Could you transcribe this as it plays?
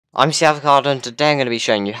I'm Avocado and today I'm going to be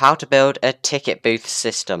showing you how to build a ticket booth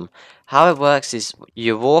system. How it works is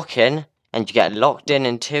you walk in and you get locked in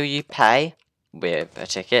until you pay with a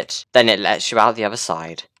ticket, then it lets you out the other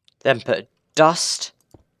side. Then put dust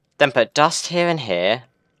here and here,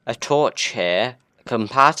 a torch here, a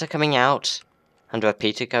comparator coming out, and a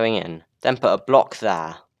repeater going in. Then put a block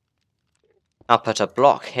there. Now put a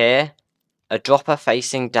block here, a dropper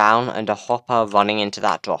facing down and a hopper running into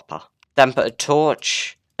that dropper. Then put a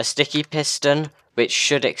torch, a sticky piston, which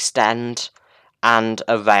should extend, and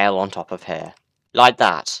a rail on top of here. Like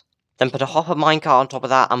that. Then put a hopper minecart on top of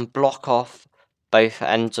that and block off both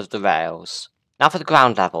ends of the rails. Now for the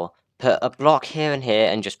ground level, put a block here and here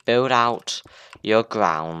and just build out your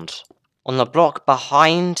ground. On the block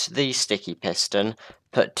behind the sticky piston,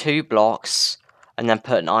 put 2 blocks, and then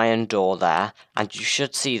put an iron door there, and you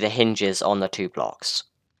should see the hinges on the 2 blocks.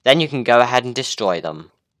 Then you can go ahead and destroy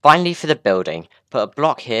them. Finally for the building, put a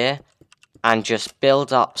block here, and just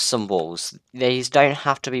build up some walls. These don't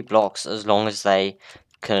have to be blocks as long as they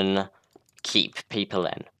can keep people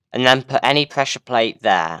in. And then put any pressure plate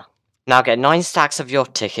there. Now get 9 stacks of your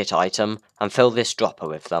ticket item, and fill this dropper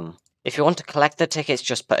with them. If you want to collect the tickets,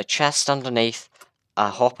 just put a chest underneath, a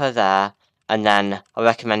hopper there, and then I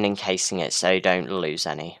recommend encasing it so you don't lose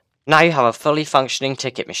any. Now you have a fully functioning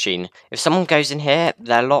ticket machine. If someone goes in here,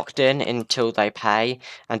 they're locked in until they pay,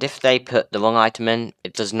 and if they put the wrong item in,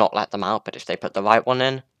 it does not let them out, but if they put the right one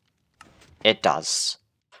in, it does.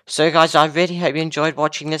 So guys, I really hope you enjoyed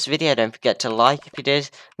watching this video. Don't forget to like if you did,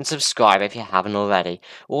 and subscribe if you haven't already.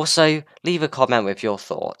 Also, leave a comment with your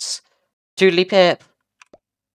thoughts. Toodly pip!